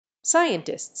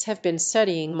Scientists have been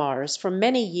studying Mars for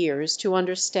many years to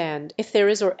understand if there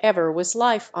is or ever was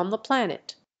life on the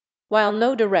planet. While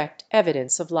no direct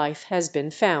evidence of life has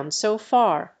been found so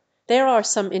far, there are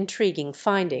some intriguing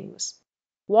findings.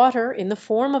 Water in the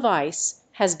form of ice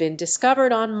has been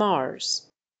discovered on Mars.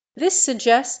 This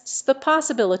suggests the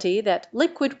possibility that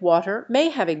liquid water may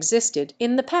have existed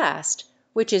in the past,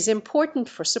 which is important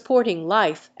for supporting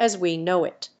life as we know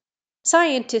it.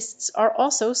 Scientists are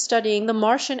also studying the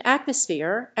Martian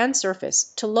atmosphere and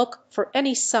surface to look for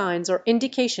any signs or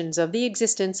indications of the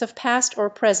existence of past or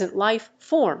present life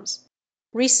forms.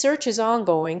 Research is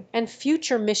ongoing, and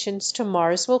future missions to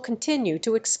Mars will continue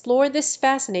to explore this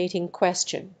fascinating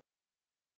question.